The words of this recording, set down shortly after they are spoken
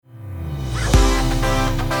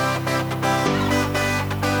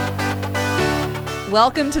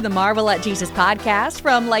Welcome to the Marvel at Jesus podcast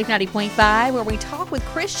from Life 90.5, where we talk with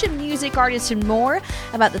Christian music artists and more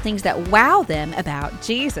about the things that wow them about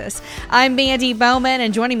Jesus. I'm Mandy Bowman,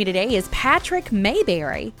 and joining me today is Patrick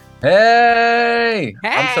Mayberry. Hey,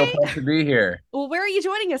 I'm so Hey! pumped to be here. Well, where are you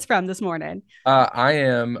joining us from this morning? I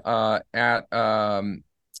am at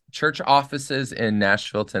church offices in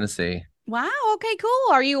Nashville, Tennessee. Wow, okay,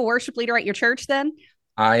 cool. Are you a worship leader at your church then?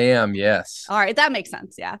 I am, yes. All right, that makes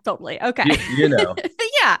sense. Yeah, totally. Okay. You know.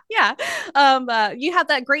 Yeah. You have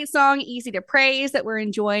that great song, Easy to Praise, that we're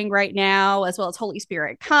enjoying right now, as well as Holy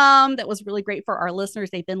Spirit Come. That was really great for our listeners.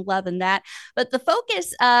 They've been loving that. But the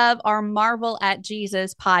focus of our Marvel at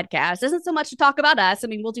Jesus podcast isn't so much to talk about us. I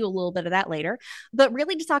mean, we'll do a little bit of that later, but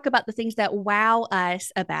really to talk about the things that wow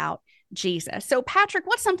us about Jesus. So, Patrick,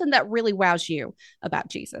 what's something that really wows you about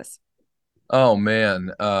Jesus? Oh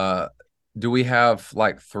man. Do we have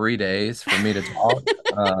like 3 days for me to talk?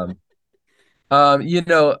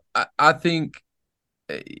 I think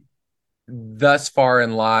thus far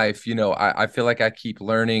in life, I feel like I keep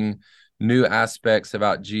learning new aspects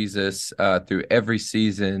about Jesus through every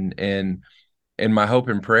season. And my hope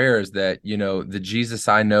and prayer is that, the Jesus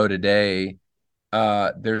I know today,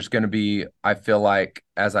 there's going to be, I feel like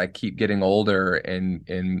as I keep getting older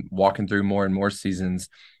and walking through more and more seasons,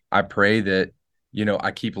 I pray that,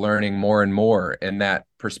 I keep learning more and more and that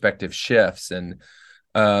perspective shifts. And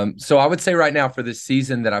so I would say right now for this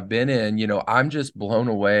season that I've been in, I'm just blown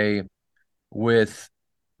away with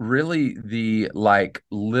really the like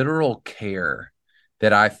literal care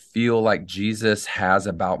that I feel like Jesus has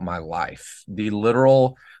about my life. The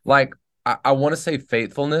literal, like, I want to say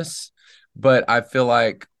faithfulness, but I feel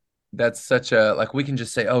like that's such a, like, we can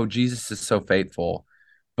just say, oh, Jesus is so faithful.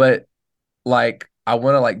 But like, I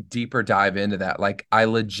want to like deeper dive into that. Like, I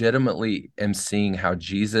legitimately am seeing how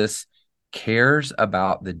Jesus cares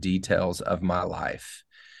about the details of my life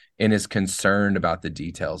and is concerned about the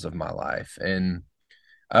details of my life. And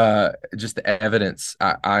just the evidence,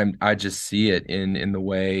 I just see it in the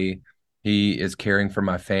way he is caring for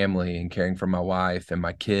my family and caring for my wife and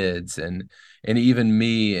my kids and even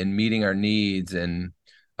me and meeting our needs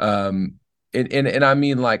um and I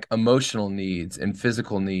mean like emotional needs and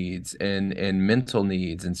physical needs and mental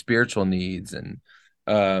needs and spiritual needs. And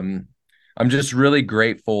um I'm just really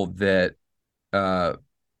grateful that uh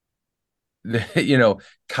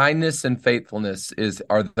kindness and faithfulness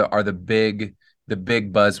are the big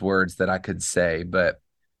buzzwords that I could say. But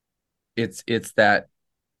it's that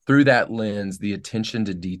through that lens, the attention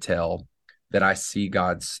to detail, that I see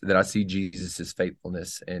Jesus's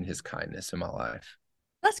faithfulness and his kindness in my life.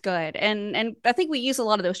 That's good. And I think we use a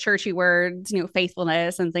lot of those churchy words,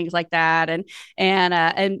 faithfulness and things like that.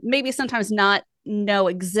 And maybe sometimes not know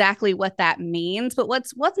exactly what that means, but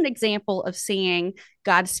what's an example of seeing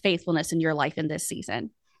God's faithfulness in your life in this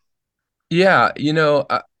season? Yeah,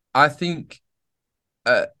 I think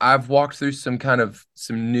I've walked through some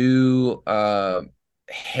new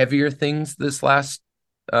heavier things this last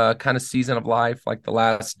kind of season of life, like the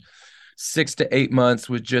last 6 to 8 months,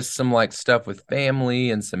 with just some like stuff with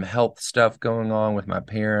family and some health stuff going on with my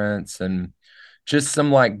parents, and just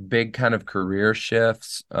some like big kind of career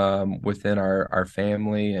shifts within our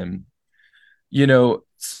family. And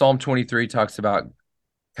Psalm 23 talks about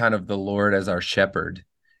kind of the Lord as our shepherd.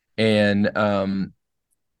 And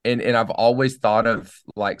I've always thought of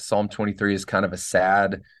like Psalm 23 as kind of a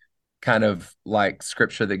sad kind of like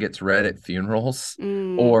scripture that gets read at funerals,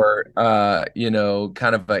 Mm, or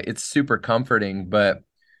kind of it's super comforting. But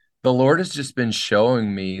the Lord has just been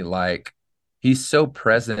showing me like he's so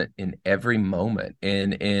present in every moment,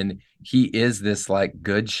 and he is this like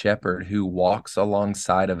good shepherd who walks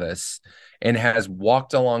alongside of us and has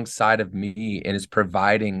walked alongside of me and is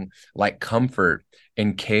providing like comfort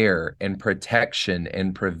and care and protection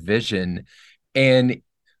and provision and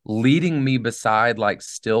leading me beside like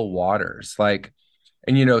still waters. Like,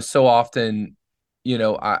 and so often,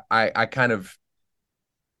 I kind of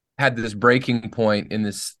had this breaking point in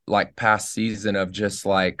this like past season of just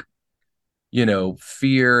like,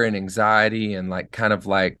 fear and anxiety and like kind of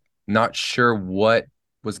like not sure what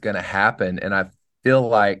was going to happen. And I feel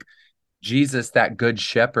like Jesus, that good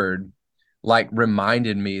shepherd, like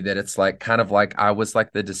reminded me that it's like kind of like I was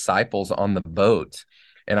like the disciples on the boat,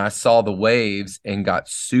 and I saw the waves and got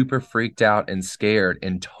super freaked out and scared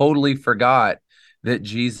and totally forgot that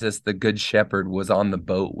Jesus, the good shepherd, was on the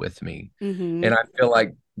boat with me. hmm And I feel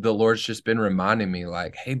like the Lord's just been reminding me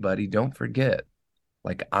like, hey buddy, don't forget,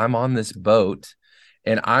 like I'm on this boat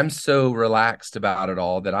and I'm so relaxed about it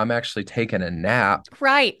all that I'm actually taking a nap.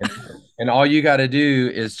 Right. And, and all you got to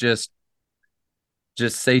do is just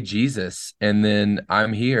just say Jesus, and then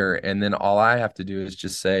I'm here, and then all I have to do is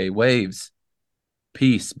just say waves,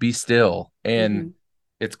 peace, be still, and Hmm.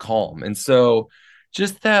 it's calm. And so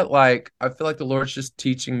just that, like, I feel like the Lord's just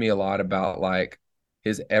teaching me a lot about like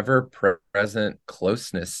his ever present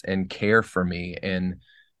closeness and care for me, and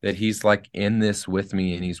that he's like in this with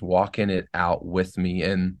me and he's walking it out with me.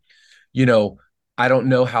 And you know, I don't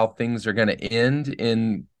know how things are going to end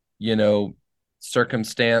in, you know,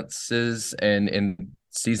 circumstances and in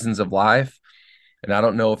seasons of life. And I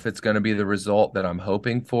don't know if it's going to be the result that I'm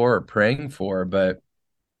hoping for or praying for, but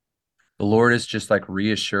the Lord is just like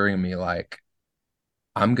reassuring me, like,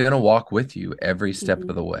 I'm going to walk with you every step Hmm.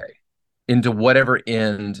 of the way into whatever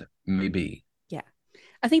end may be. Yeah.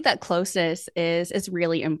 I think that closeness is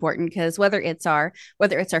really important because whether it's our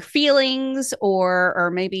feelings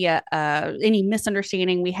or maybe any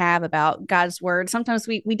misunderstanding we have about God's word, sometimes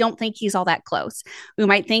we don't think he's all that close. We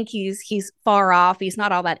might think he's far off. He's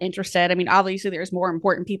not all that interested. I mean, obviously there's more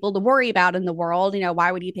important people to worry about in the world.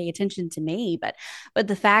 Why would he pay attention to me? But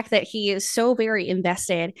the fact that he is so very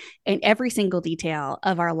invested in every single detail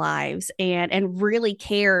of our lives and really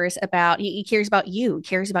cares about he cares about you,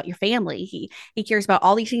 cares about your family. He cares about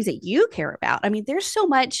all these things that you care about. I mean, there's so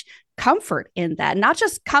much comfort in that, not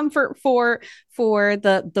just comfort for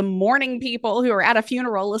the mourning people who are at a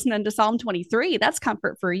funeral listening to Psalm 23. That's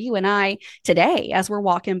comfort for you and I today as we're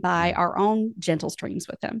walking by our own gentle streams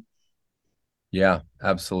with him. Yeah,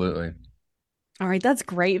 absolutely. All right, that's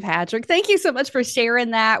great, Patrick. Thank you so much for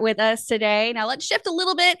sharing that with us today. Now let's shift a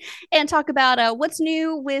little bit and talk about what's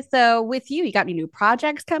new with you. You got any new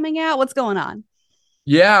projects coming out? What's going on?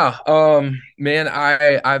 Yeah, man,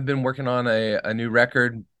 I've been working on a new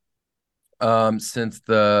record since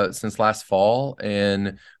last fall,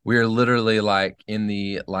 and we're literally like in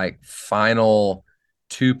the like final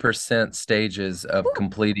 2% stages of Ooh.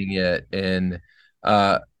 completing it. And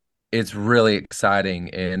uh it's really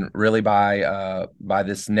exciting, and really by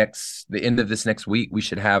the end of this next week we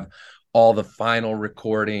should have all the final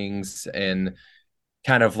recordings, and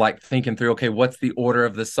kind of like thinking through, okay, what's the order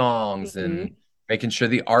of the songs, Mm-hmm. and making sure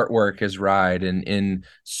the artwork is right, and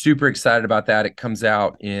super excited about that. It comes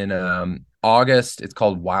out in August. It's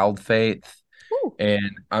called Wild Faith. Ooh.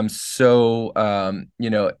 And I'm so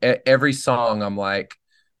every song I'm like,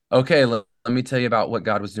 okay, let me tell you about what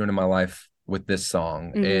God was doing in my life with this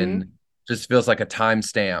song. Mm-hmm. And just feels like a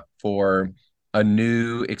timestamp for a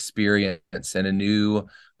new experience and a new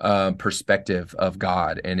perspective of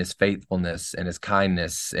God and his faithfulness and his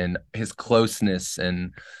kindness and his closeness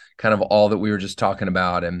and kind of all that we were just talking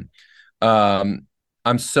about. And um,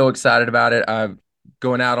 I'm so excited about it. I'm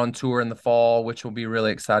going out on tour in the fall, which will be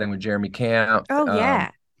really exciting with Jeremy Camp. Oh yeah.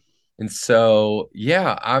 And so,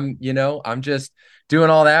 yeah, I'm just doing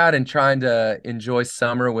all that and trying to enjoy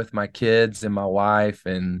summer with my kids and my wife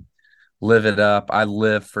and live it up. I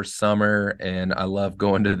live for summer, and I love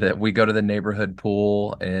we go to the neighborhood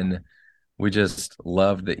pool, and we just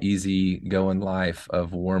love the easy going life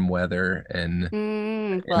of warm weather and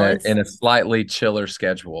Well, it's in a slightly chiller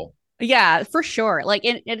schedule. yeah, for sure. Like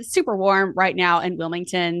it's super warm right now in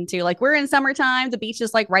Wilmington too. Like we're in summertime, the beach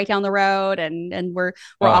is like right down the road, and we're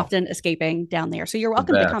Oh, often escaping down there. So you're the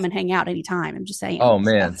welcome to come best. and hang out anytime. I'm just saying. Oh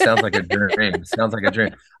man, sounds like a dream. Sounds like a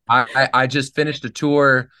dream. I just finished a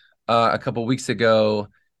tour a couple weeks ago,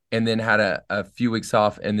 and then had a few weeks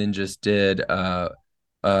off, and then just did a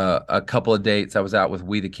couple of dates. I was out with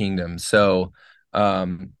We the Kingdom. So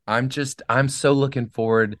I'm so looking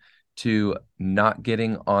forward to not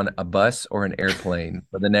getting on a bus or an airplane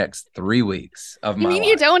for the next 3 weeks of You my mean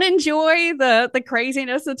you life. don't enjoy the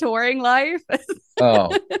craziness of touring life?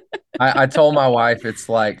 Oh, I told my wife it's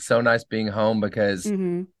like so nice being home because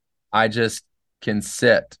Mm-hmm. I just can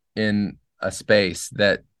sit in a space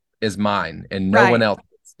that is mine and no one Right. else.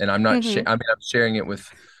 And I'm not, Mm-hmm. I mean, I'm sharing it with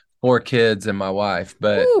 4 kids and my wife,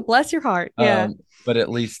 Ooh, bless your heart. Yeah. but at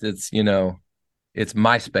least it's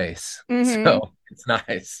my space. Mm-hmm. So it's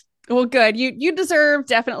nice. Well, good. You deserve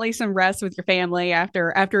definitely some rest with your family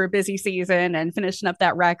after a busy season and finishing up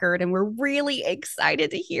that record. And we're really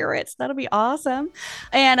excited to hear it. So that'll be awesome.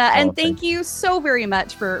 And Oh, thank you so very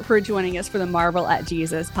much for joining us for the Marvel at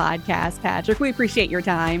Jesus podcast, Patrick. We appreciate your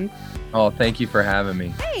time. thank you for having me.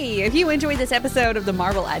 Hey, if you enjoyed this episode of the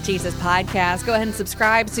Marvel at Jesus podcast, go ahead and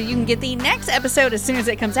subscribe so you can get the next episode as soon as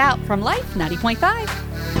it comes out from Life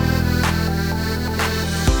 90.5.